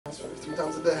few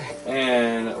times a day.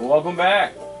 And welcome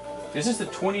back. This is the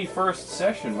 21st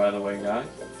session, by the way, guys.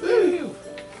 Woo!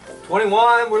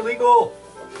 21, we're legal.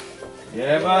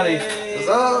 Yeah, buddy. What's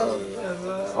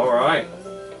up? All right.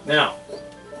 Now,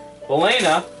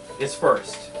 Belena is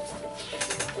first.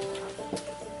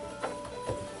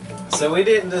 So we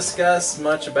didn't discuss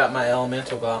much about my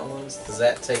elemental gauntlets. Does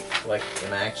that take like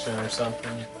an action or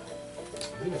something?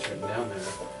 I think it's written down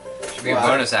there. Should be a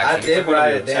bonus action. I did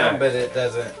write it down, attack. but it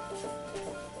doesn't.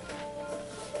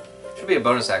 Should be a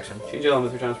bonus action. Change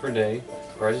element 3 times per day.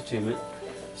 Requires attunement.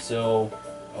 So,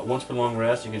 once per long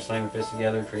rest, you can slam your fists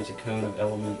together. It creates a cone of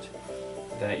element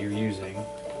that you're using.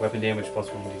 Weapon damage plus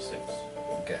 1d6.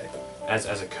 Okay. As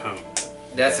a cone.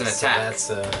 That's Okay, an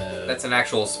so attack. that's an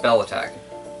actual spell attack.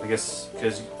 I guess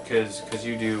because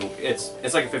you do it's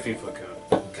like a 15-foot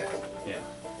cone. okay. Yeah.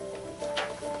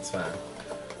 It's fine.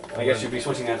 I guess you'd be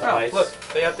switching that to Oh, ice. look,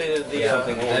 they updated the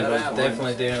something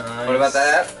Definitely doing ice. What about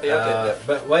that? They updated it.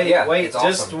 But wait, Yeah, wait, it's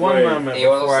just awesome. one Wait. moment You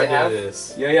want before us I to have- do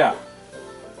this. Yeah.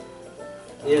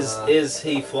 Is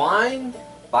he flying?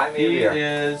 Buy me a He beer.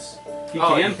 is. He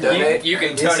Oh, can. donate. You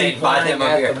can Is he donate and buy flying him a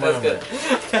at beer. the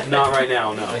That's moment? Not right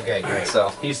now, no. Okay, great. So,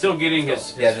 He's still getting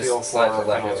his yeah, feel just slide to for the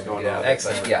left. what's going Yeah. on.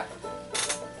 Excellent. Yeah.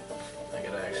 I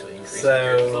gotta actually increase So,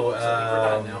 the gear level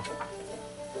so we're now.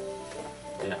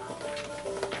 Yeah.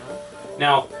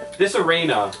 Now, this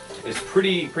arena is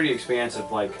pretty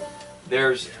expansive. Like,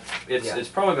 it's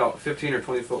probably about 15 or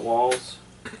 20-foot walls.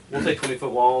 We'll say 20-foot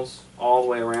walls all the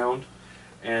way around,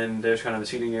 and there's kind of the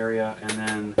seating area, and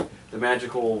then the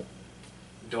magical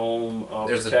dome of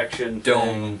There's a protection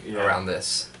dome thing. Yeah. around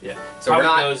this. Yeah. So Probably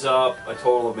we're not. goes up a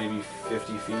total of maybe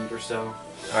 50 feet or so.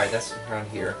 All right, that's around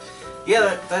here.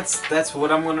 Yeah, that's what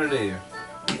I'm gonna do.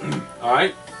 All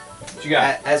right. What you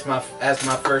got? As my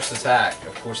first attack,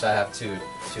 of course, I have two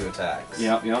attacks.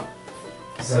 Yep.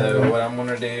 So what I'm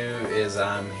gonna do is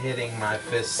I'm hitting my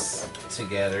fists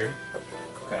together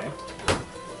Okay.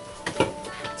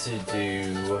 to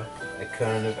do a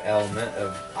cone of element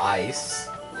of ice.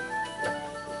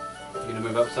 You gonna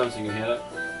move up some so you can hit it?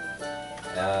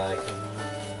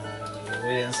 We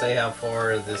didn't say how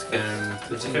far this cone.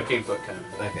 It's a 15-foot cone.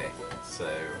 Okay, so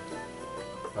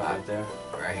Right there.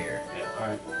 right here. Yeah. All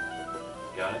right.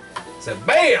 Got it. So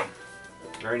BAM!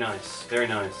 Very nice. Very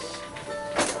nice.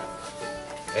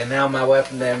 And now my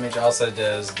weapon damage also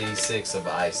does D6 of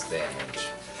ice damage.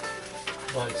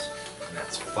 Nice. And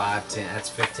that's 5, 10, that's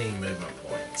 15 movement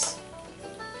points.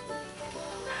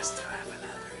 I still have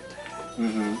another attack.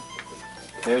 Mm-hmm.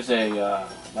 There's a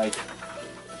like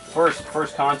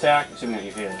first contact, assuming that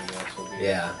you hit it, I guess would be.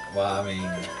 Yeah, well, I mean,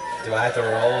 do I have to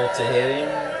roll to hit him?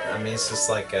 I mean, it's just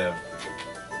like a.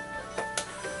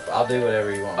 I'll do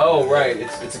whatever you want. Oh right,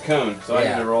 it's a cone, so I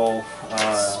Yeah. need to roll.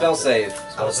 Spell save.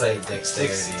 I'll say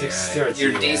dexterity. Dexterity.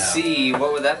 Your Yeah. DC,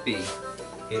 what would that be?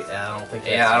 Right? I don't think.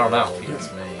 Yeah, I don't know.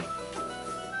 Against me.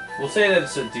 We'll say that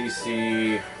it's a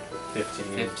DC 15.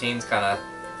 15's kind of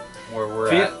where we're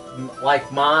Fif- at.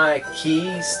 Like my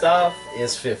key stuff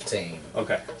is 15.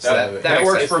 Okay, So that that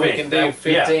works if for we me. can do That-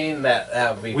 yeah. 15,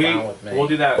 that would be fine with me. We'll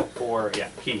do that for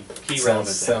key relevant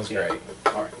things. Sounds Yeah. great.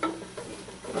 All right.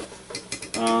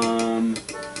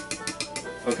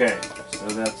 Okay, so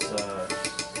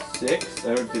that's 6.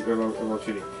 That would be roll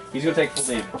shooting. He's gonna take full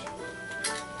damage.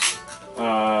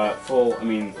 Full. I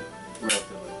mean,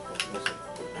 relatively. We'll see.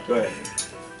 Go ahead.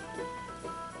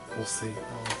 We'll see.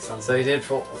 Oh, it sounds So he did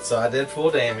full. So I did full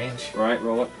damage. All right,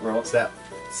 roll it. Roll it. So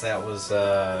that was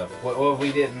what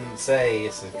we didn't say.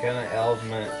 It's a kind of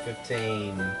element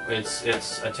 15. It's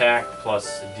attack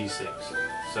plus a D6.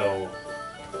 So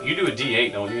you do a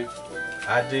D8, don't you?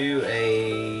 I do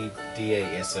a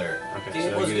D8, yes sir. Okay, D8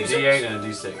 so plus you get a D6. D8 and a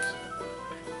D6.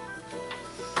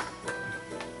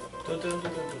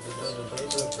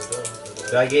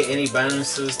 Do I get any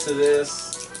bonuses to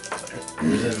this?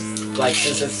 Like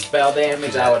since it's spell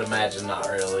damage, I would imagine not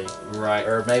really. Right.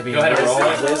 Or maybe Go ahead and roll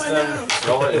it. wisdom.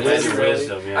 Roll it. It's your Really?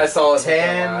 wisdom. Yeah. I saw it.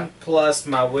 10 plus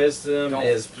my wisdom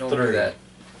is Don't 3. do that.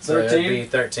 So it'd 13? be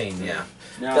 13, yeah.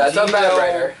 Now, That's do a you bad know-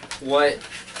 writer. What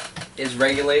is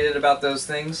regulated about those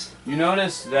things? You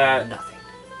notice that Nothing.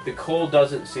 the cold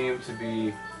doesn't seem to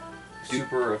be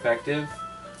super effective.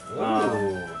 Ooh,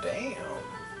 damn.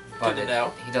 But Good to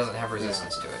know. he doesn't have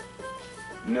resistance to it.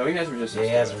 No, he has resistance. Yeah, he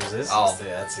to has it. resistance Oh. to it.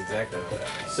 That's exactly what that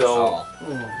means. So,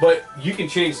 but you can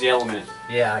change the element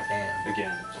Yeah, I can.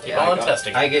 again. Keep on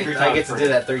testing. I get 3 to times per do day.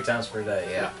 that 3 times per day,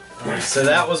 yeah. So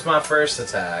that was my first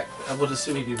attack. I would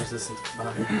assume he'd be resistant to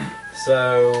fire.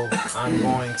 So I'm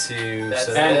going to. That's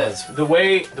So And that's the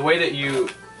way that you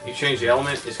change the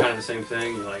element is kind of the same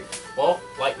thing. You like Well,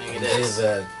 lightning it is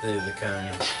is. the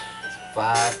cone.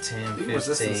 5, 10, The 15,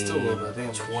 resistance is still a little bit of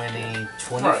damage. 20, What it should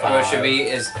 25. be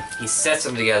is he sets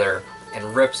them together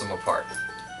and rips them apart.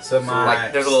 So my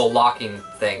Like there's a little locking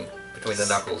thing between the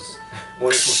knuckles.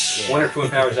 One or two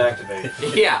powers activate.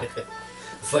 Yeah.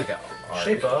 it's like a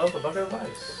Shape of a bucket of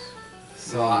ice.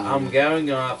 So I'm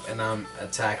going up and I'm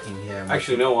attacking him.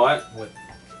 Actually, you know what? What?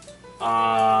 Do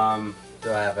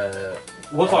I have a?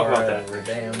 We'll talk about aura that. or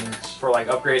damage? For like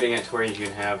upgrading it to where you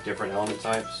can have different element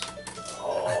types.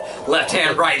 Left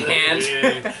hand, right hand.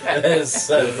 That is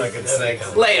so fucking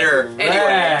sexy. Later. Anyway.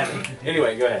 Rad.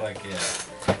 Anyway, go ahead. Like yeah.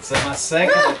 So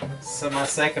my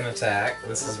second attack.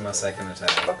 This is my second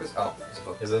attack. Oh, it's a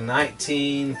book. Is a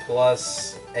 19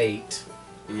 plus 8.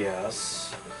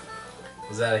 Yes.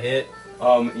 Was that a hit?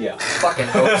 Yeah. Fucking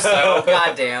hope so.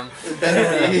 Goddamn.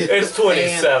 It's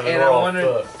 27. And we're I all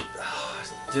wondered- fucked.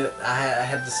 I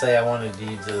had to say I wanted to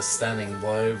use the stunning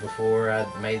blow before I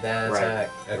made that Right. attack.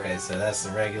 Okay, so that's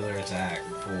the regular attack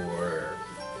for.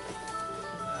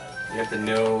 You have to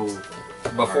know.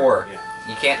 Before. Yeah.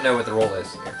 You can't know what the roll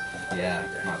is. Yeah,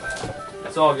 my bad.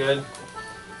 That's all good.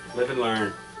 Live and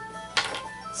learn.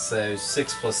 So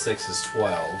 6 plus 6 is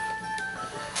 12.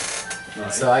 And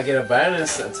Right. so I get a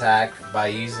bonus attack by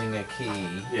using a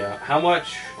key. Yeah. How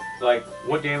much? Like,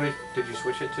 what damage did you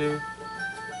switch it to?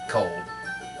 Cold.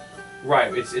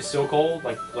 Right. It's still cold.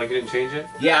 Like you didn't change it.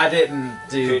 Yeah, I didn't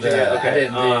do Change it, the. yeah, okay, I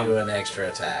didn't do an extra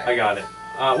attack. I got it.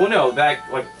 Well, no. That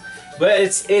like But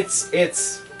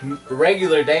it's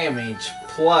regular damage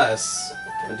plus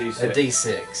a D6. a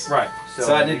D6. Right.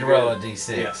 So I need to roll a good.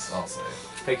 D6 Yes. also.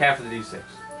 Take half of the D6.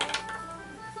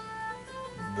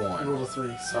 1. Roll the 3.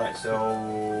 All right.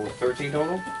 So 13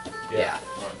 total. Yeah.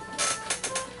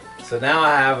 So now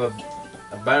I have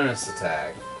a bonus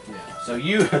attack. Yeah. So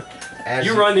you As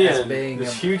you run as in being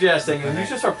this a- huge ass thing, and you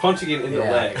just start punching it in the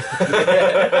Yeah. leg.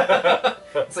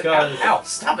 It's like, God. ow,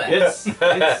 stop it.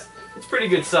 It's pretty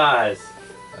good size.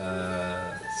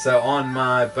 So on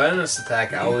my bonus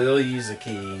attack, I will use a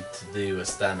key to do a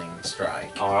stunning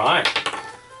strike. All right.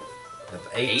 Of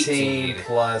 18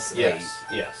 plus 8. Yes.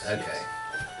 Yes. Okay.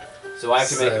 So I have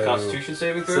to make a So- Constitution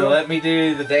saving throw. So let me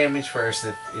do the damage first,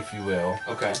 if you will.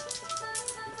 Okay.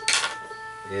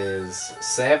 Is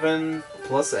 7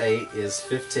 plus 8 is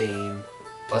 15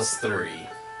 plus 3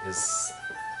 is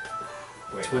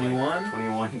Wait, 21.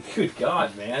 21. Good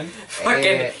God, man.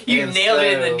 Fucking, you and nailed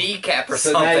it in the so- kneecap or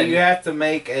So now something. you have to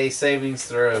make a savings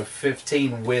throw of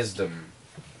 15 wisdom.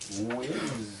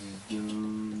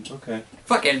 Okay.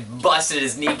 Fucking busted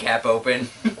his kneecap open.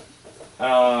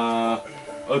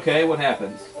 Okay. What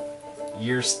happens?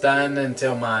 You're stunned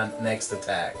until my next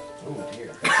attack. Oh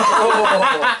dear.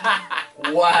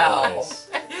 Wow. Nice.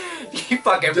 You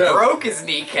fucking Dude. broke his Hang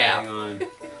kneecap. on.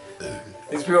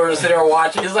 These people are just sitting there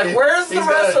watching. He's like, where's the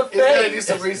rest of He's gotta do F.A.T.E?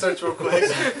 some research real quick.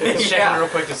 He's checking Yeah. real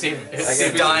quick to see if I he's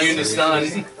get stunned. immune to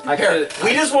stun. I Here, could.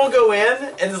 we just won't go in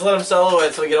and just let him solo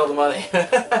it so we get all the money.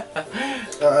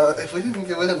 If we didn't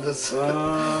go in this.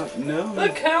 No.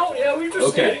 Account? Yeah, we just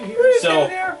Okay, sitting here. so-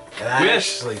 here. I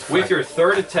actually With your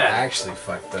third I attack, actually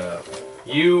fucked up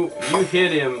you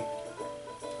hit him.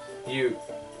 You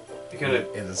kind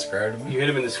of in the scrotum. you hit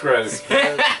him in the scrot,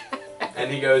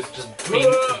 and he goes just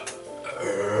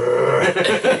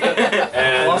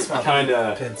I lost my and kind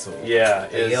of pencil. yeah,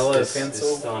 A yellow is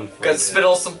pencil? stunned for a Got bit.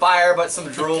 spittle some fire, but some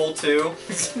drool too.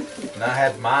 And I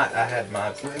had my.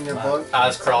 In your my- book.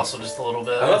 Eyes crossed just a little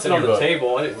bit. I left That's it in on your the book.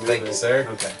 table. I didn't move Thank you, it. sir.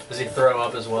 Okay. Does he throw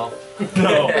up as well?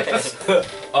 No.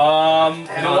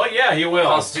 You know what? Yeah, he will.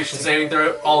 Constitution saving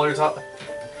throw all your top.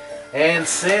 And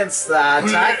since I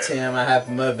attacked him, I have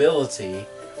mobility,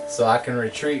 so I can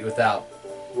retreat without.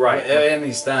 Right. And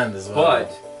he's stunned as well.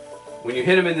 But when you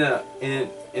hit him in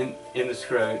the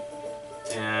scrot,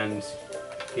 and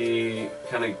he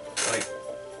kind of like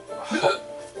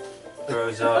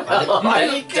throws up.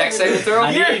 Dex saving throw.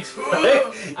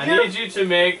 I need you to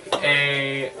make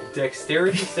a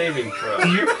dexterity saving throw.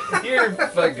 you're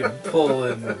fucking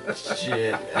pulling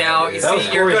shit. Now, you That was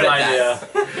see, you're Corey's good at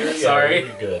that. idea. Sorry.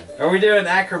 You're good. Are we doing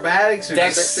acrobatics or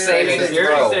Dex just saving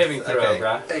Dexterity throw. saving throw, Okay.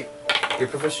 bruh. You're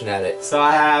proficient at it. So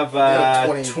I have Yeah,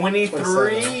 23.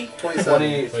 27.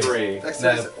 23.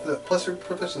 Dexterity, plus your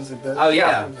proficiency bit. Oh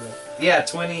yeah, yeah,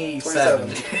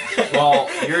 27. Well,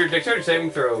 your dexterity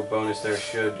saving throw bonus there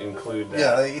should include that.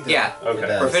 Yeah, he did. Yeah. Okay. It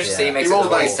does. Proficiency yeah. makes He it rolled a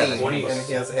 27. 19, and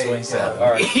he has 8. 27.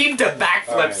 All right. He the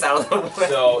backflips Alright. out of the way.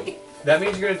 So that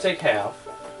means you're gonna take half.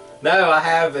 No, I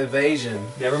have evasion.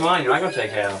 Never mind, you're not gonna take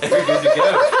half. You're good to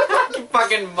go. You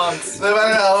fucking monks. No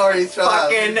matter how hard he's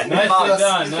trying. Fucking Nicely monks.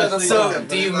 done. Nicely So, done.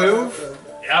 do you move?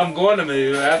 I'm going to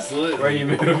move, absolutely. Where are you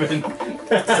moving? So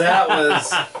that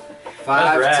was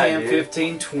 5, rad, 10, dude.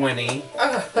 15, 20, You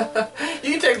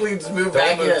can technically just move Don't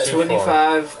back move in. too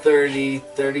 25, 30,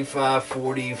 35,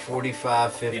 40,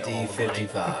 45, 50, Get all the money.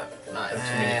 55. Nice.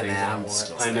 I'm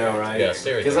still I know, right? Yeah,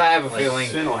 seriously. Because I have a Like, feeling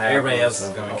Finn will have everybody those, else is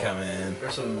so- going to come in.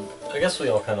 There's some. I guess we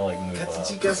all kind of like move up.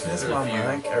 Did you guys miss There's my a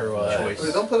few mic or what? choices.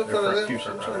 Wait, don't put it They're front for of it.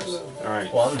 future I'm trying to runners. do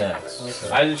Alright. Well, I'm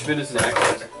next. I just finished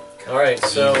next. All right,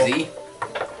 so Easy.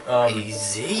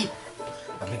 Easy.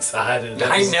 I'm excited.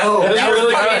 I know. That's That was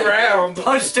really fucking good round.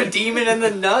 Punched a demon in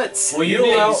the nuts. well, you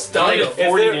did allow like if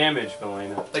 40 there- damage,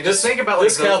 Belena. Like, just think about like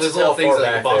This counts those as little how things far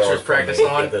that back boxers they are from practice me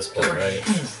on. at this point,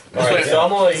 right? All right, so I'm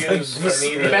gonna use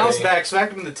immediately Bounce back,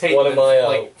 smack him in the tape. one of and my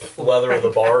like, leather of the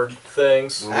bard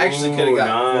things. I actually could have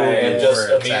got Ooh, And nice. just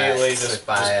Four immediately attacks just if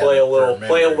I had play a little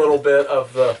remembered. bit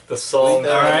of the song.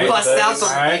 All right. Bust out some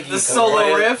Alright. the solo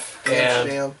Play it. riff.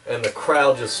 And the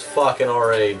crowd just fucking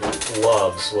already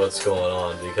loves what's going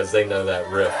on because they know that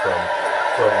riff from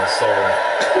the song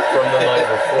from the night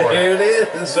before. There it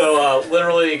is. So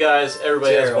literally, guys,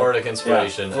 everybody has Gerald. bardic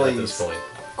inspiration Yeah, at this point.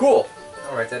 Cool.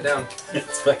 I'll write that down.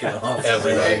 It's fucking awesome.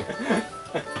 Everybody.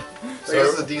 So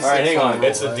it's a D6 Alright, hang on. roll,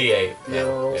 It's a right? D8. D8 on a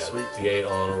roll, Yeah, sweet. D8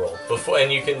 on a roll. Before,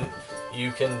 and you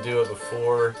can do it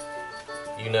before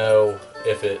you know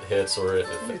if it hits or if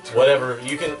it whatever.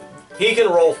 He can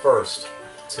roll first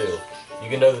too. You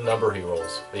can know the number he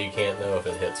rolls, but you can't know if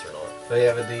it hits or not. They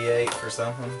have a D8 for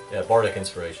something? Yeah, bardic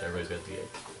inspiration. Everybody's got a D8.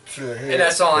 Sure, here. And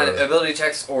that's on Yeah. ability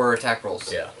checks or attack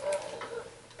rolls. Yeah.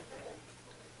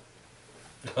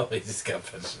 Oh, he just got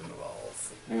punched in the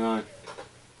balls. Hang on.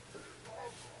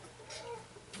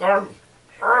 Come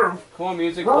on,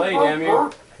 music, play, damn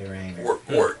you. Hey, Rainer.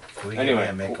 Work. Can we Anyway,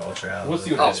 get Mick Ultra out of we'll this,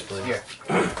 see what please? Here.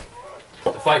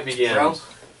 The fight begins. Bro.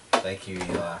 Thank you,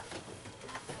 Eli.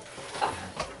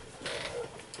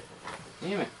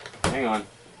 Damn it. Hang on.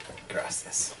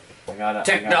 Gracias. I gotta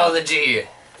Technology.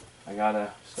 I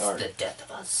gotta start. The death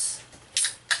of us.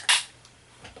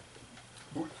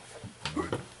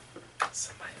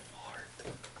 Somebody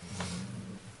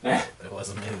fart. It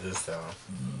wasn't me this time.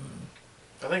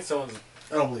 I think someone's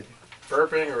I don't believe you.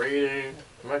 burping or eating.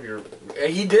 It might be.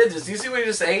 He did this. Do you see what he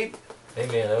just ate? Hey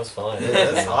man, that was fine.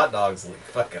 Those hot dogs look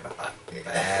fucking hot.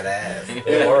 Badass.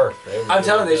 They were. They were I'm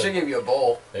telling you, they really should give you a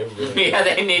bowl. good. They were really Yeah,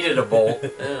 they needed a bowl.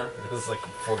 Yeah. It was like a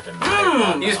fucking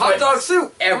knife. Use hot dog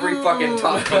soup. Every fucking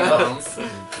topping on them.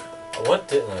 good. What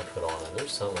didn't I put on it?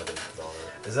 There's something I didn't put on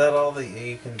it. Is that all that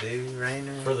you can do,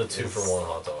 Rainer? For the 2-for-1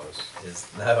 hot dogs.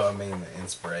 No, I mean the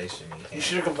inspiration. You You can't.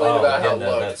 should have complained about how it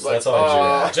looked. That's, Like, that's all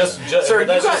I do. Just Sir, you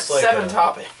that's got just like 7 a-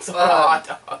 toppings on a hot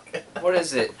dog. What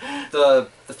is it? The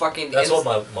fucking. That's what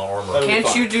my armor.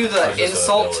 Can't you do the It's just an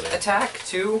insult ability. attack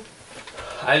too?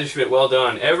 I just fit well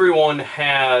done. Everyone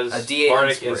has A D8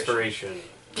 bardic inspiration.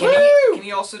 inspiration. Can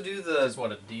you also do That's the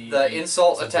what a D. the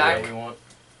insult Something attack? that we want.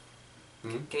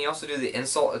 Can you also do the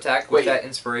insult attack with Wait, that A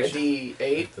inspiration? D8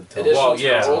 The additional Well,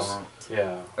 yeah. rolls.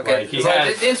 Yeah. Okay, Like, he so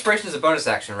has the inspiration is a bonus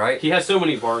action, right? he has so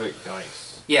many bardic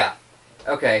dice. Yeah.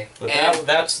 Okay. But And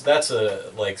that's a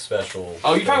like special.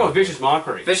 Oh, you're talking about vicious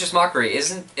mockery. vicious mockery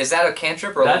is that a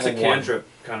cantrip or That's a level 1? cantrip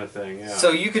kind of thing. Yeah. So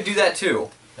you could do that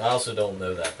too. I also don't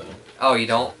know that though. Oh, you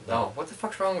don't? No. No. What the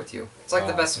fuck's wrong with you? It's like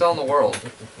the best spell in the world,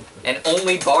 and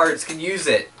only bards can use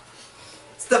it.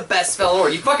 It's the best spell in the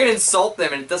world. You fucking insult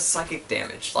them and it does psychic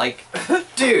damage. Like,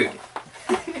 dude,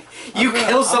 you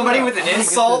kill somebody with an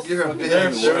insult? You're a There-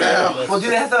 bitch. there we go. Now. Well, do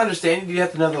they have to understand you? Do you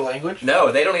have to know the language?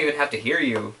 No, they don't even have to hear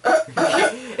you. If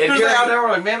If you're you're out there, we're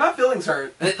like, man, my feelings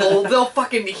hurt. they'll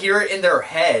fucking hear it in their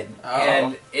head, Oh.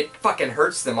 and it fucking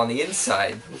hurts them on the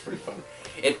inside. It's pretty fun.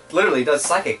 It literally does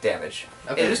psychic damage.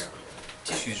 Okay. And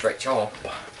tissues, right, y'all?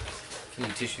 Give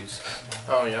me tissues.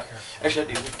 Oh yeah. Actually,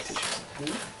 I do need tissues.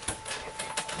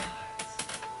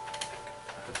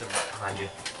 Put them right behind you.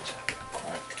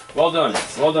 Well done.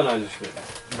 Well done,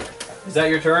 Eisenschmidt. Is that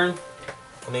your turn?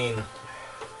 I mean,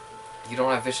 You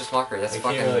don't have vicious mockery. That's I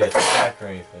fucking. can't really attack or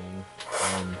anything.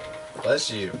 Bless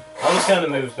you. I'll just kind of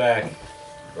move back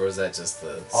Or was that just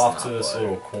the off to snot this blood?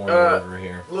 little corner over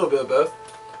here. A little bit of both.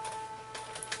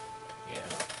 Yeah.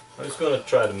 I'm just gonna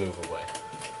try to move away.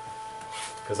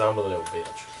 Cause I'm a little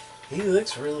bitch. He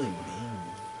looks really mean,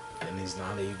 and he's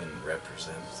not even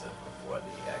representative of what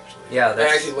he actually. Yeah, It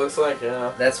that's actually looks like,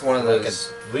 yeah. that's one of Like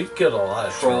those we've killed a lot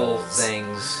of troll trolls.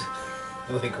 things.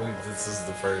 Like this is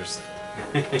the first.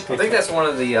 I think that's one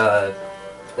of the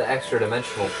extra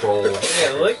dimensional trolls.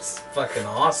 Yeah, it looks fucking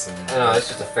awesome. No, it's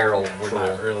just a feral We're troll.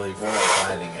 not really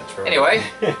fighting a troll. Anyway,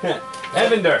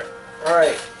 Evander. all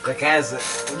right. The guys,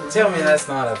 tell me that's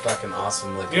not a fucking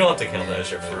awesome looking. You don't have to count that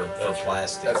miniature shit for that's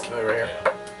plastic. That's over here.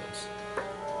 Yeah.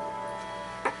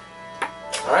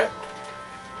 Alright.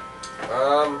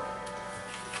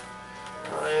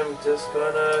 just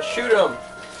gonna shoot him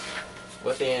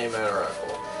with the anti-matter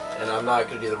rifle. And I'm not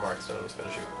gonna do the marksman, I'm just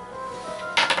gonna shoot.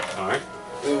 Alright.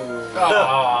 Ooh.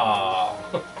 Oh.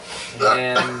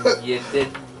 And you did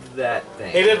that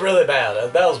thing. He did really bad.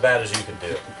 About as bad as you could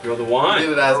do. Roll the 1. You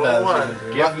did it as Roll bad one. as you can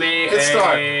do. Give me Good a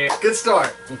start. Good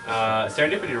start.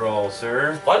 serendipity roll,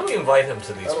 sir. Why do we invite him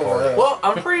to these I don't parties? know. Well,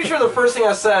 I'm pretty sure the first thing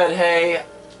I said, hey,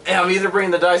 I'm either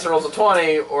bringing the dice and rolls a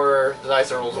 20 or the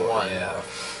dice and rolls a 1. Yeah.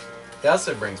 He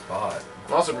also brings pot.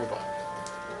 I'm also bring pot.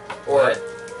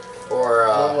 Or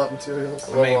Level up materials.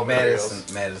 I mean,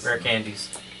 materials. medicine. Rare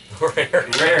candies.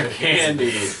 Rare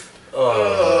candy.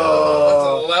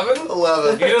 Oh, 11?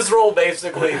 11. You just roll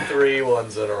basically 3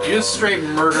 ones in a row. You just straight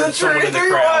murdered someone in the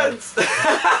crowd.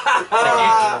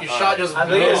 You shot just I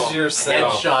think it's No.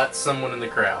 yourself. headshot someone in the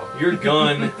crowd. Your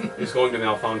gun is going to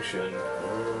malfunction,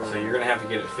 so you're going to have to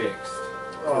get it fixed.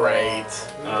 Great.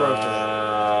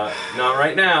 Not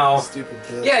right now. Stupid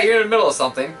kid. Yeah, you're in the middle of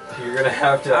something. You're going to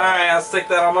have to... Alright, I'll stick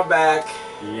that on my back.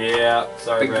 Yeah,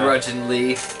 sorry, Brad.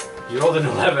 Begrudgingly. You rolled an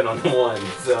 11 on the 1,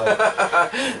 so...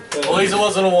 At least it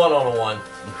wasn't a 1 on a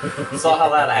 1. Saw how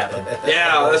that happened.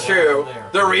 Yeah, that's true.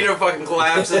 The arena fucking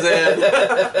collapses in.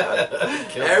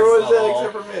 Everyone's dead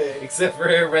except for me. Except for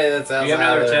everybody that's outside. You have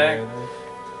another of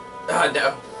attack? No.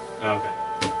 Okay.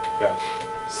 Got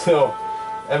it. So,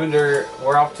 Evander,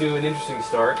 we're off to an interesting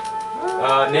start.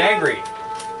 Nagri.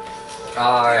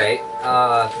 Alright.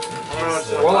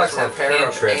 Warlocks have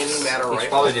cantrips. Anti-matter You should rifle.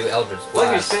 probably do Eldritch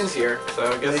Look, his Blast. spin's here, so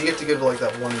I Yeah, guess. you get to go to like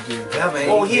that one dude. Yeah, man.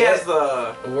 Well, he has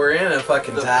the. We're in a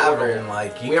fucking the tavern. portal.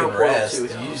 Like, We you have can a portal rest. too,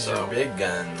 though, Use so. your big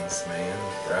guns, man.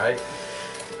 Right?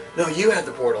 No, you had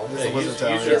the portal. It's Yeah, a wizard use tower.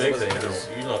 your Yeah, big wizard thing.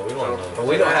 tower. We don't know. But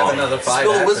we don't have another fight.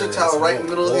 Still a after wizard this. tower right in the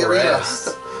middle of the We'll arena.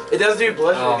 rest. It does do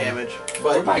bludgeoning Um, damage, Where'd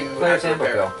but my you player's have to handbook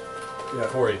repair. go?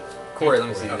 Corey. Corey, let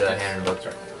me see the hand book.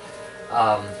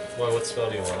 Well, what spell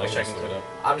do you want? I can Checking just look it up.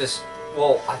 I'm just.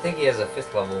 Well, I think he has a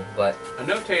 5th level, but. I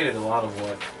notated a lot of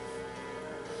what...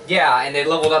 Yeah, and they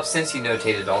leveled up since you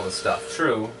notated all the stuff.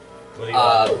 True. What do you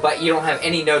want? But you don't have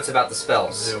any notes about the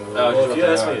spells. Well, if you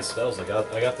ask me his spells, I got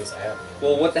this app.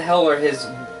 Well, what the hell are his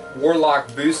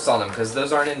warlock boosts on him? Because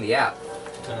those aren't in the app.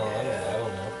 No, I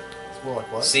don't know. It's more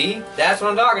like what? See? That's what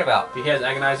I'm talking about. He has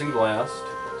Agonizing Blast,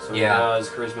 so Yeah. he does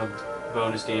Charisma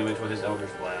bonus damage with his Eldritch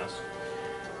Blast.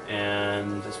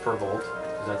 And it's per volt,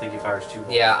 because I think he fires 2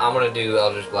 bolts. Yeah, I'm gonna do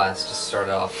Eldritch Blast just to start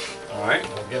it off. Alright,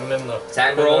 We'll get him in the,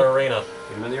 Attack in the roll. arena.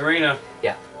 get him in the arena.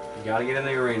 Yeah. You gotta get in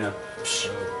the arena.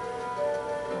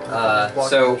 Block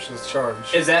So, motion's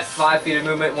charge. is that 5 feet of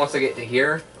movement once I get to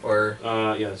here? Or.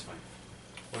 Yeah, that's fine.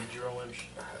 What did you roll, Imsh?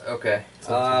 Okay.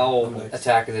 I'll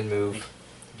attack and then move.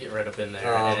 Get right up in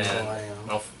there, Um, and Oh, I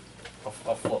am.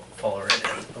 I'll follow right in.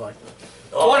 I like that.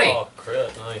 20. Oh,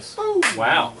 crit, nice.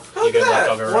 Wow. You good luck,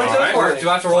 I'll go right Alright. Or do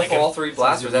I have to roll Like for it. all 3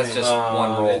 blasts, or that's just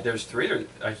one roll? There's 3,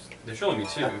 there's showing me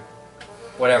 2.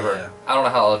 Whatever. Yeah. I don't know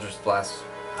how Eldritch Blast.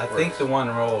 I think the one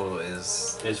roll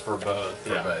is Is for both,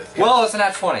 for yeah. both. Well, it's a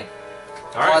nat 20.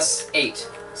 Alright. Plus 8.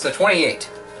 So 28.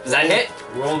 Does that hit?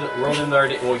 Roll them their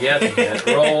well, yes, it hit.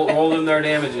 roll them their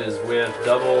damages with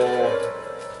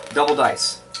Double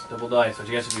dice. double dice. So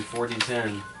you guys would be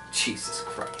 4d10. Jesus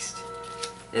Christ.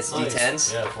 It's Nice.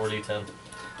 D10s. Yeah, 4d10.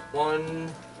 1,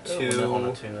 Oh, 2,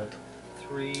 tune it.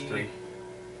 3. 3.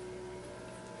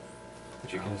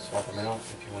 But you can swap them out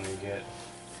if you want to get.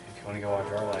 If you want to go on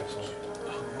Jarlaxle.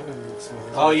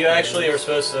 Oh, you actually are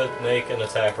supposed to make an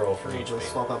attack roll for each beam.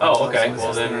 Oh, okay.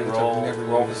 Well then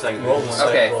roll the second. Roll the one. second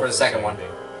Okay, roll for the second one. beam.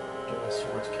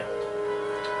 Swords count.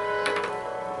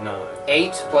 No.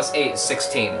 8 plus 8 is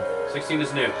 16. 16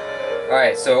 is new.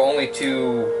 Alright, so only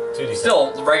 2. 2d10.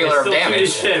 Still regular It's still damage.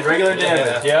 2d10, regular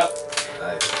damage. Yep.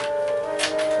 Nice.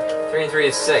 3 and 3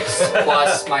 is 6.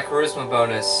 Plus my charisma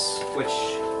bonus, which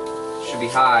should be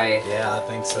high, Yeah, I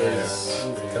think so. Is-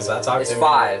 Because I talked is to him.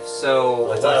 5.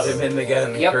 So. I talked him into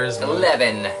getting the Yep, charisma.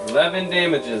 11 11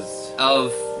 damages.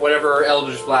 of whatever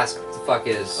Eldritch Blast the fuck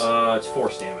is. It's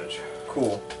force damage.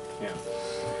 Cool. Yeah.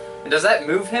 And does that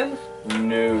move him?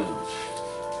 No.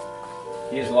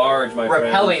 He is large, my friend.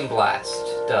 Repelling Blast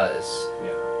does.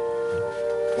 Yeah.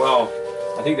 Well,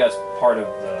 I think that's part of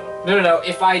the. No.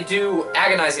 If I do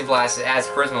Agonizing Blast, it adds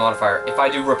Charisma modifier. If I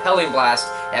do Repelling Blast,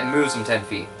 it moves him 10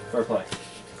 feet. Fair play.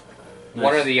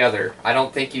 One or the other. I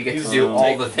don't think you get to do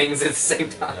all the things at the same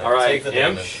time. All right, Take the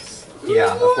Imp. damage.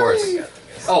 Yeah, of course.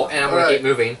 Oh, and I'm gonna Alright. keep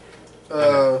moving.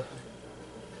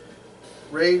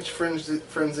 Rage,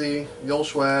 Frenzy,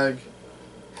 Yolschwag,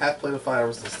 half plate of fire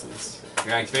resistance.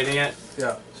 You're activating it,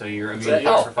 Yeah. so you're Is immune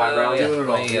that- for 5 rounds. Doing it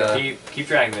all. let me, Keep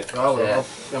track of it. I will. Yeah.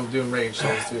 I'm doing rage, so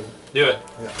let's do. Do it.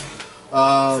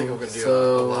 I think we're gonna do a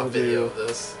So live we'll video do of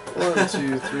this. 1,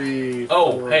 2, 3.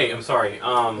 Oh, 4, hey, I'm sorry.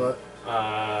 What?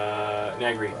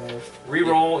 Nagri, 5.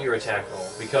 re-roll your attack roll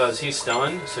because he's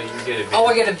stunned, so you get advantage. Oh,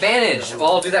 I get advantage.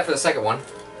 Well, I'll do that for the second one.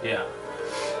 Yeah.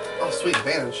 Oh, sweet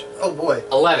advantage. Oh boy.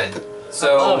 11.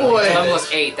 So Oh, boy. 11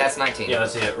 plus 8, that's 19. Yeah,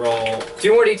 that's it. Roll.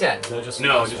 2 more d10. No, just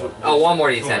Oh, 1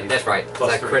 more Two more d10. That's right.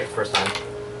 Plus Because I three. crit first time.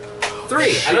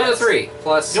 3. Another 3.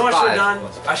 Plus You know what I should 5.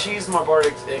 have done? I should use my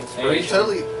bardic You inspiration.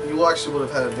 you actually would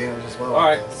have had advantage as well. All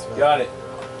right, got it.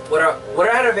 Would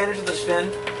I had advantage of the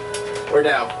spin? Or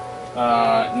no?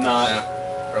 Not.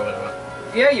 Probably not.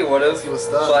 Yeah, you would have. He was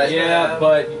stunned. But Yeah,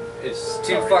 but it's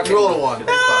Too sorry. fucking- You rolled a 1. you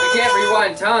can't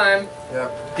rewind time. Yeah.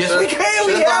 Yes, we can.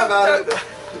 We Should've thought have. about it.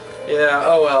 Yeah.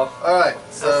 Oh well. Alright,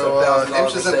 so That's a $1,000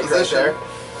 Imsh is in mistake right position there.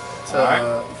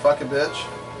 to fuck a bitch.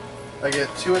 I get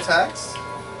 2 attacks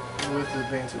with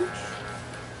advantage.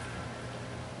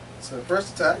 So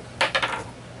first attack,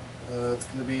 it's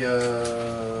going to be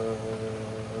a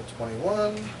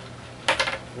 21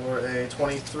 or a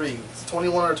 23. It's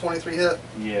 21 or 23 hit.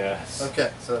 Yes.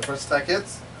 Okay, so first attack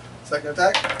hits. Second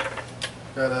attack,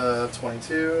 got a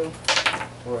 22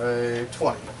 or a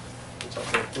 20, which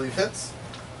I believe hits.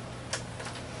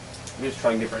 Let me just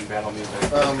try and get right battle music.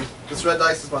 This red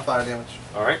dice is my fire damage.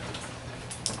 All right.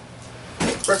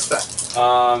 First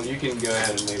attack. You can go ahead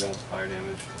and leave out the fire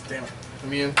damage. Damn it.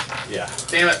 Immune. Yeah.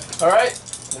 Damn it. All right.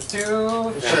 There's 2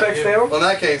 effects failed. Well, in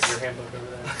that case, Your handbook over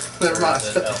there. never mind.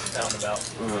 Out and about.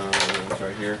 It's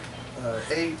right here.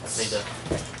 8, Need to.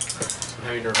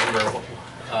 I need to remember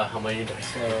how many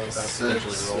dice. plus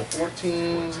Eventually 6, roll.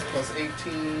 14, plus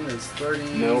 18 is 30.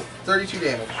 Nope. 32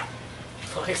 damage.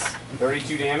 Nice.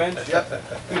 32 damage? Yep.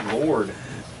 Good lord.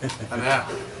 I know.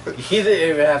 You didn't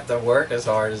even have to work as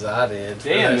hard as I did. for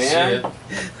Damn, that man.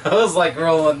 shit. I was like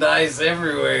rolling dice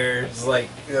everywhere. It's like,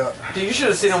 Yeah. Dude, you should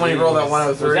have seen him when he rolled that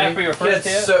 103. Was that for your first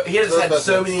hit? He just had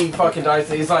so many fucking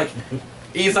dice. He's like,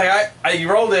 I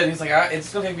rolled it. And he's like,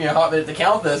 it's gonna take me a hot minute to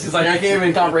count this. He's like, I can't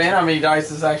even comprehend how many dice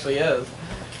this actually is.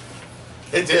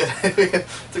 It did. It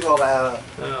took all that out.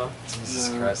 No. Jesus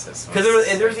Christ, that's Because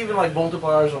there's even like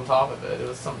multipliers on top of it. It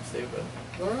was something stupid.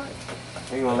 Alright.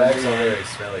 Hang on. Bags are very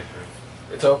smelly proof.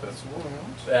 It's open.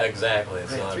 Yeah, exactly.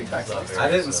 It's Hey, not. 3 It's times not less. very I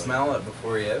didn't smelly. smell it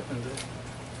before he opened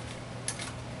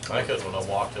it. I could when I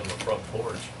walked in the front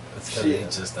porch. That's because he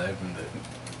just opened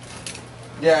it.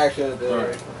 Yeah, actually, it did.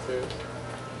 Alright. Too.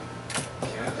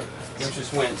 You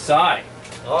just went side.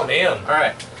 Oh man! All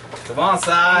right. Come on, I'm Si.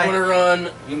 gonna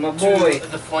run You my to boy.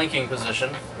 the flanking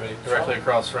position, directly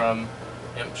across from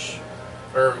Imsh,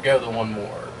 or go the one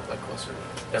more, like closer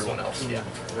to everyone else. Yeah.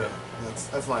 Yeah.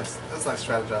 That's nice. That's nice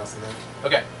strategizing there.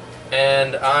 Okay.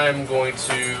 And I'm going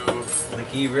to.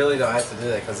 Like, you really don't have to do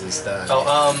that because he's stunned.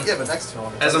 Oh, Yeah, but next to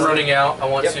him. as I'm running out, I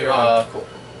want Yep, to you're on. Cool.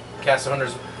 cast a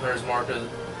hunter's mark as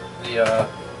the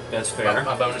That's fair.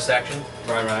 my bonus action.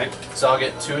 Right. So I'll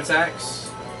get 2 attacks.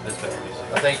 That's fair.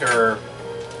 I think, or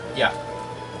yeah,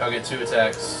 I'll get 2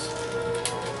 attacks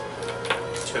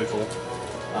total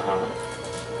Uh-huh.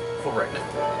 for right now.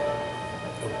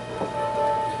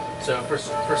 So first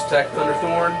attack,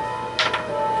 Thunderthorn.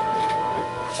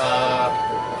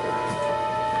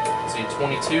 Let's see,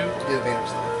 22. Get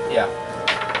advantage there. Yeah.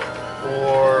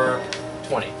 Or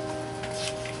 20.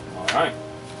 Alright.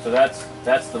 So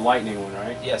that's the lightning one,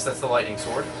 right? Yes, that's the lightning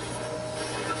sword.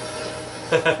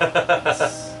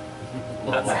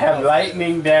 Have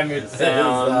lightning damage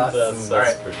sounds. That's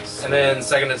Alright. pretty sweet. And then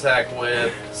second attack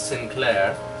with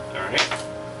Sinclair. Alright.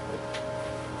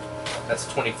 That's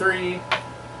 23.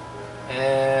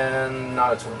 And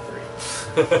not a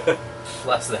 23.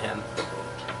 Less than.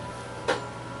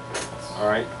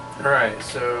 Alright. Alright,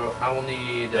 so I will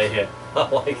need. They hit. I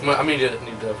like I need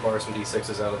to borrow some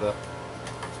d6s out of the.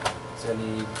 So I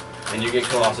need And you get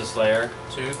Colossus Slayer.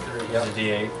 2, 3. It's Yep. a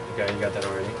D8. Okay, you got that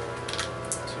already. 2,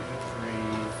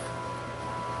 3,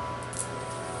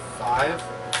 5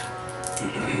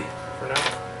 for now.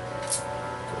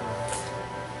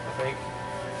 I think.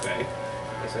 Okay.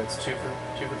 I said it's 2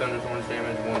 for Thunderthorn's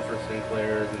damage, 1 for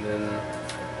Sinclair's, and then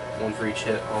 1 for each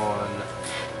hit on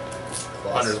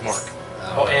Hunter's Mark.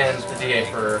 Oh, and the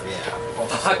d8 for. Yeah.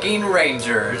 Fucking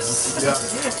Rangers. Yeah.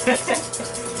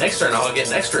 Next turn, I'll get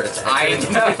an extra attack. I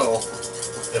know.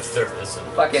 if there isn't.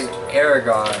 Fucking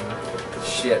Aragon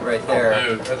shit right there.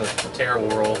 Oh, that's a terrible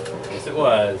roll. Yes, it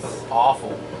was.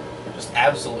 Awful. Just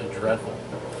absolutely dreadful.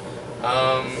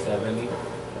 7.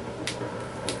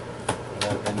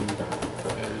 11.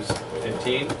 Goes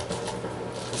 15.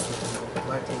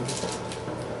 19.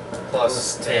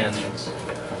 plus 10.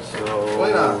 So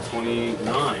 29.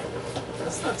 29.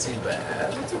 That's not too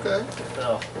bad. It's okay.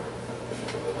 Oh.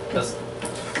 That's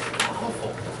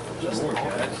awful. Just Lord, all.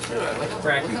 guys. Look how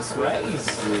Cracking smooth it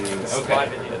is. crazy. Okay. Live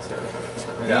video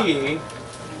too. Yeah. Me.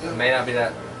 It may not be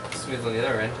that smooth on the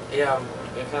other end. Yeah,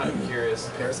 I'm kind of curious.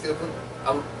 Periscope.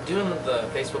 I'm doing the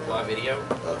Facebook Live video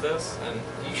of this, and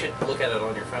you should look at it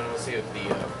on your phone and see what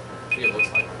the video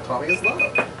looks like. Tommy is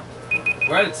loud.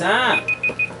 We're out of time.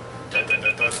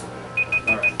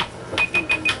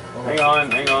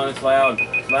 Alright. Hang on, it's loud.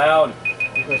 It's loud.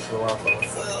 You guys should allow for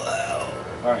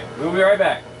us. Alright, we'll be right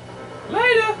back.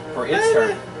 Later! For its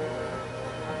turn.